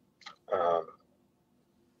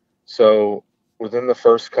 So within the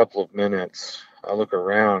first couple of minutes, I look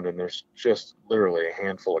around and there's just literally a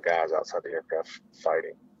handful of guys outside the aircraft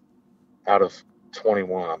fighting. Out of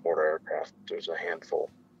 21 on board our aircraft, there's a handful.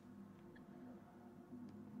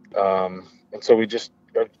 And so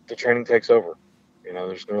the training takes over.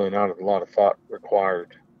 There's really not a lot of thought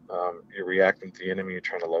required. You're reacting to the enemy, you're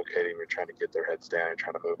trying to locate them, you're trying to get their heads down, you're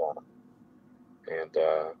trying to move on them. And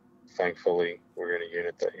thankfully, we're in a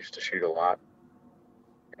unit that used to shoot a lot.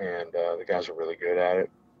 And the guys are really good at it,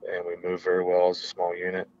 and we move very well as a small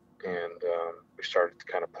unit. And we started to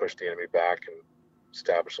kind of push the enemy back and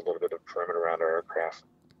establish a little bit of perimeter around our aircraft.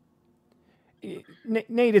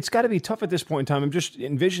 Nate, it's got to be tough at this point in time. I'm just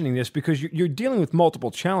envisioning this because you're dealing with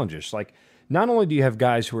multiple challenges. Like, not only do you have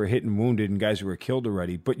guys who are hit and wounded and guys who are killed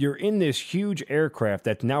already, but you're in this huge aircraft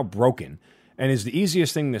that's now broken and is the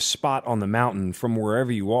easiest thing to spot on the mountain from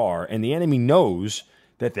wherever you are. And the enemy knows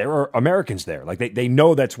that there are Americans there. Like, they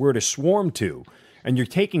know that's where to swarm to. And you're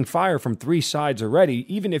taking fire from three sides already.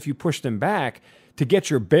 Even if you push them back, to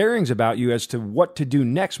get your bearings about you as to what to do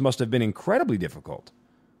next must have been incredibly difficult.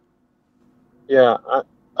 Yeah,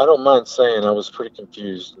 I don't mind saying I was pretty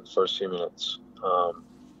confused in the first few minutes.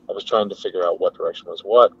 I was trying to figure out what direction was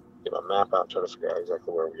what, get my map out, try to figure out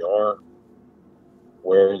exactly where we are,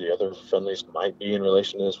 where the other friendlies might be in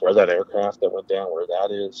relation to this, where that aircraft that went down, where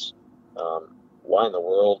that is. Why in the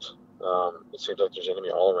world? It seems like there's enemy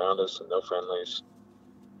all around us and no friendlies.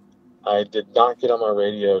 I did not get on my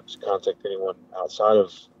radio to contact anyone outside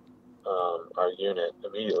of our unit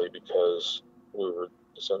immediately because we were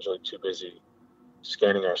essentially too busy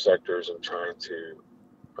scanning our sectors and trying to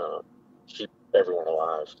keep everyone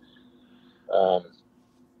alive.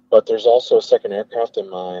 But there's also a second aircraft in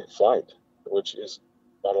my flight, which is,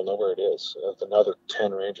 I don't know where it is. There's another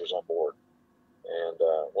 10 Rangers on board. And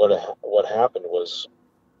what happened was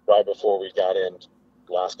right before we got in,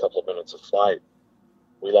 the last couple of minutes of flight,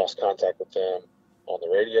 we lost contact with them on the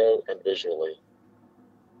radio and visually.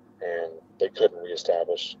 And they couldn't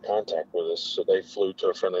reestablish contact with us, so they flew to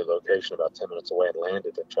a friendly location about 10 minutes away and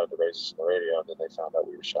landed and tried to raise us on the radio, and then they found out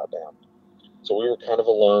we were shot down. So we were kind of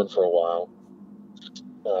alone for a while.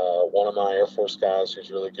 One of my Air Force guys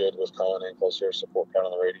who's really good with calling in close air support got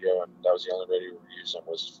on the radio, and that was the only radio we were using,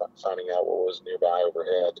 was finding out what was nearby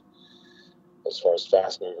overhead as far as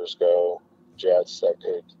fast movers go, jets that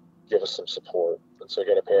could give us some support. And so we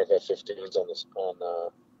got a pair of F-15s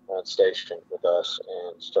on station with us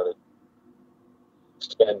and started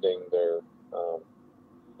spending the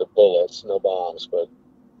bullets, no bombs, but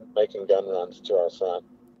making gun runs to our front.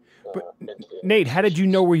 But Nate, how did you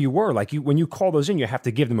know where you were? Like, when you call those in, you have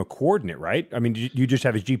to give them a coordinate, right? I mean, did you just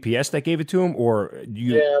have his GPS that gave it to him, or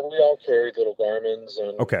you? Yeah, we all carried little Garmin's,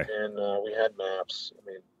 and okay, and we had maps. I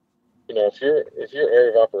mean, if your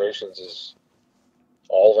area of operations is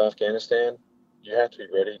all of Afghanistan, you have to be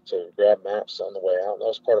ready to grab maps on the way out. And that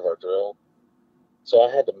was part of our drill. So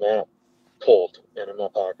I had the map pulled and in my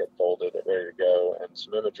pocket, folded and ready to go, and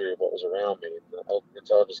some imagery of what was around me. And the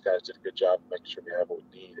intelligence guys did a good job of making sure we had what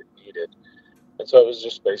we needed. And so it was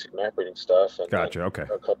just basic map reading stuff, and gotcha. Okay,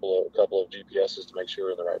 a couple of GPSs to make sure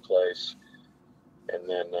we're in the right place. And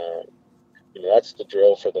then that's the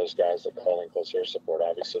drill for those guys that call in close air support.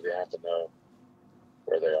 Obviously, they have to know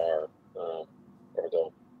where they are, or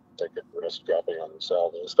they could risk dropping on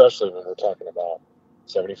themselves, and especially when we're talking about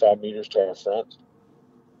 75 meters to our front.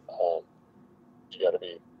 You got to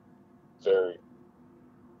be very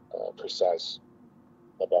precise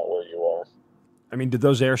about where you are. I mean, did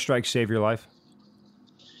those airstrikes save your life?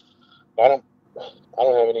 I don't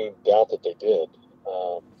have any doubt that they did.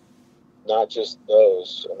 Not just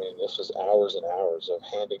those. I mean, this was hours and hours of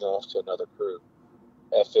handing off to another crew.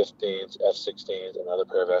 F-15s, F-16s, another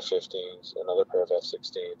pair of F-15s, another pair of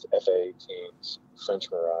F-16s, F-18s,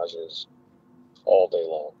 French Mirages, all day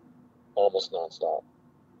long, almost nonstop.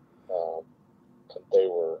 And they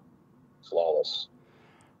were flawless.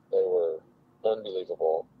 They were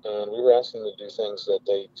unbelievable. And we were asking them to do things that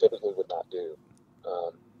they typically would not do.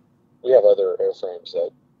 We have other airframes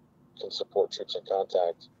that can support troops in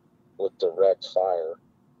contact with direct fire,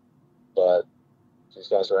 but these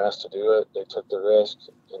guys were asked to do it. They took the risk,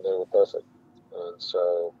 and they were perfect. And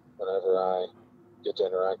so whenever I get to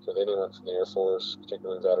interact with anyone from the Air Force,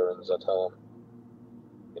 particularly veterans, I tell them,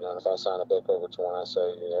 And if I sign a book over to one, I say,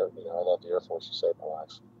 I love the Air Force. You saved my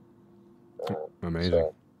life. Amazing.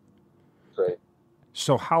 So, great.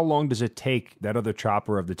 So how long does it take that other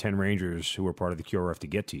chopper of the 10 Rangers who were part of the QRF to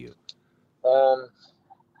get to you?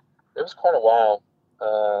 It was quite a while.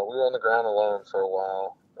 We were on the ground alone for a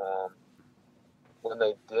while. When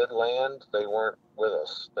they did land, they weren't with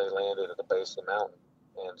us. They landed at the base of the mountain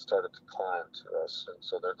and started to climb to us. And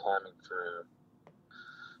so they're climbing through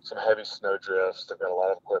some heavy snow drifts. They've got a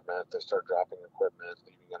lot of equipment. They start dropping equipment,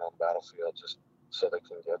 leaving it on the battlefield just so they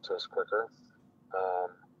can get to us quicker.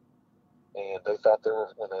 And they thought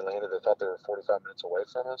when they landed, they thought they were 45 minutes away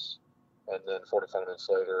from us. And then 45 minutes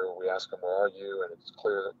later, we ask them, "Where are you?" And it's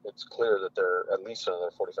clear that they're at least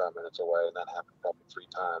another 45 minutes away. And that happened probably 3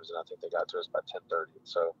 times. And I think they got to us by 10:30.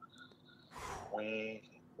 So we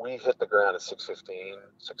hit the ground at 6:15,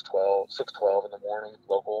 6:12 in the morning,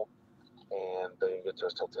 local. And they didn't get to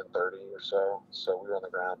us till 10:30 or so. So we were on the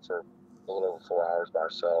ground for a little over 4 hours by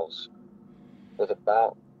ourselves with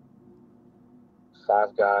about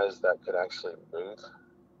 5 guys that could actually move,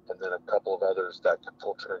 and then a couple of others that could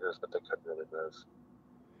pull triggers, but they couldn't really move.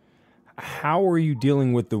 How are you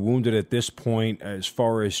dealing with the wounded at this point as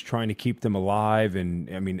far as trying to keep them alive?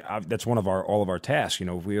 And I mean, that's one of all of our tasks.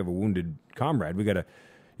 If we have a wounded comrade, we got to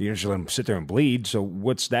just let them sit there and bleed. So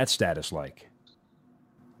what's that status like?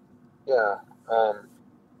 Yeah,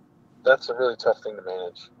 that's a really tough thing to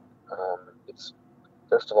manage. It's,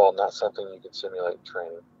 first of all, not something you can simulate in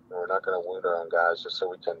training. We're not going to wound our own guys just so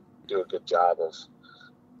we can do a good job of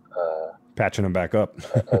patching them back up.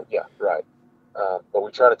 Yeah, right. But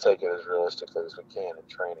we try to take it as realistically as we can in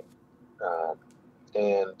training.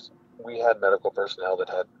 And we had medical personnel that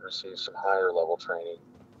had received some higher level training,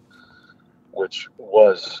 which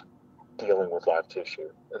was dealing with live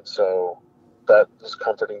tissue. And so that was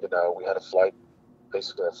comforting to know. We had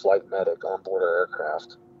basically a flight medic on board our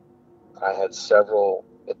aircraft. I had several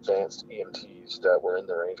advanced EMTs that were in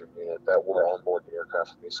the Ranger unit that were on board the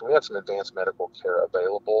aircraft with me. So we had some advanced medical care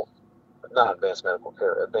available, not advanced medical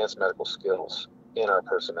care, advanced medical skills in our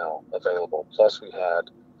personnel available. Plus we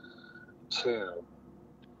had 2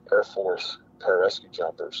 Air Force pararescue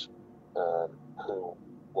jumpers who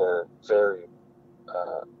were very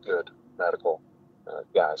good medical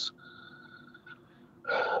guys.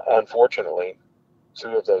 Unfortunately, 2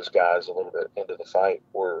 of those guys a little bit into the fight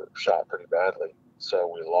were shot pretty badly. So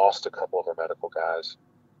we lost a couple of our medical guys,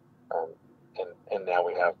 and now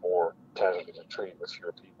we have more casualties to treat with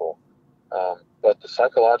fewer people. But the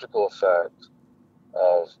psychological effect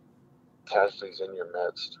of casualties in your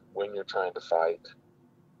midst when you're trying to fight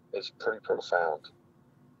is pretty profound.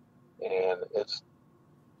 And it's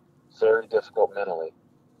very difficult mentally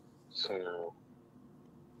to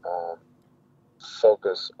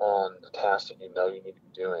focus on the task that you know you need to be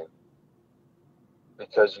doing,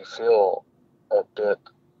 because you feel a bit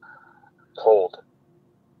cold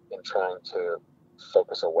in trying to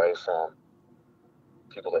focus away from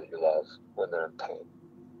people that you love when they're in pain.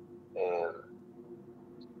 And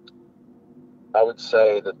I would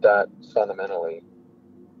say that fundamentally,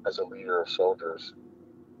 as a leader of soldiers,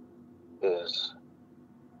 is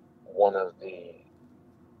one of the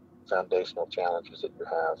foundational challenges that you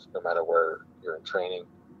have, no matter where you're in training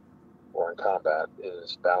or in combat,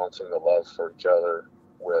 is balancing the love for each other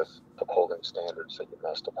with upholding standards that you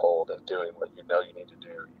must uphold and doing what you know you need to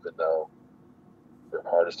do, even though your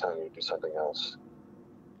heart is telling you to do something else.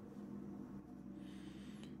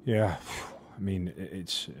 Yeah. I mean,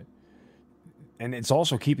 it's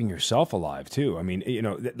also keeping yourself alive too. I mean,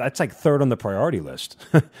 that's like third on the priority list.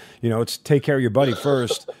 It's take care of your buddy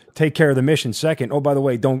first, take care of the mission second. Oh, by the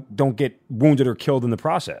way, don't get wounded or killed in the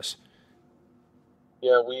process.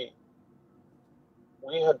 Yeah, we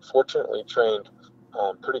had fortunately trained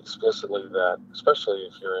pretty explicitly that, especially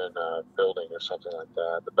if you're in a building or something like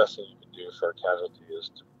that, the best thing you can do for a casualty is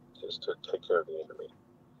to take care of the enemy.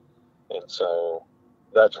 And so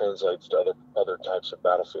that translates to other types of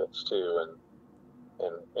battlefields too.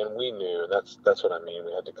 And we knew, that's what I mean.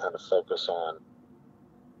 We had to kind of focus on,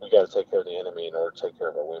 we got to take care of the enemy in order to take care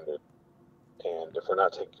of our wounded. And if we're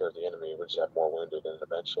not taking care of the enemy, we just have more wounded, and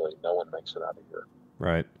eventually no one makes it out of here.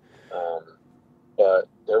 Right. But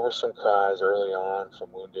there were some cries early on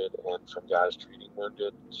from wounded and from guys treating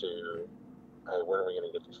wounded to, hey, when are we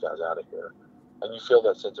going to get these guys out of here? And you feel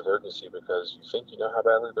that sense of urgency because you think you know how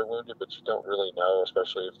badly they're wounded, but you don't really know,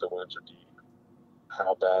 especially if the wounds are deep,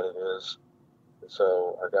 how bad it is. And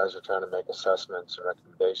so our guys are trying to make assessments and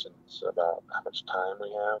recommendations about how much time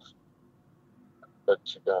we have, but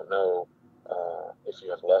you don't know if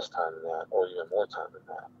you have less time than that or even more time than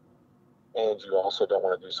that. And you also don't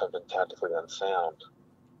want to do something tactically unsound,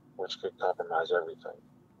 which could compromise everything.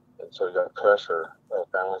 And so you got pressure of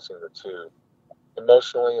balancing the two,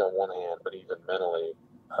 emotionally on one hand, but even mentally,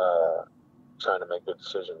 trying to make good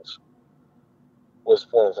decisions was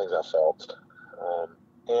one of the things I felt.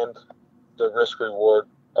 And the risk reward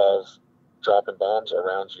of dropping bombs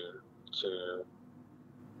around you to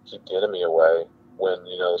keep the enemy away when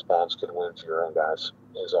you know those bombs could win to your own guys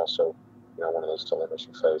is also, one of those dilemmas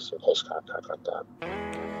you face in close contact like that.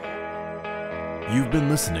 You've been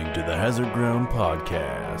listening to the Hazard Ground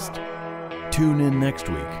Podcast. Tune in next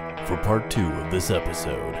week for part 2 of this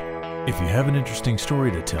episode. If you have an interesting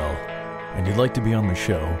story to tell and you'd like to be on the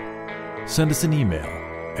show, send us an email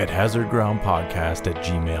at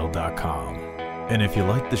hazardgroundpodcast@gmail.com. And if you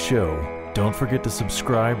like the show, don't forget to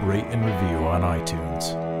subscribe, rate, and review on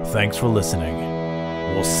iTunes. Thanks for listening.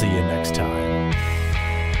 We'll see you next time.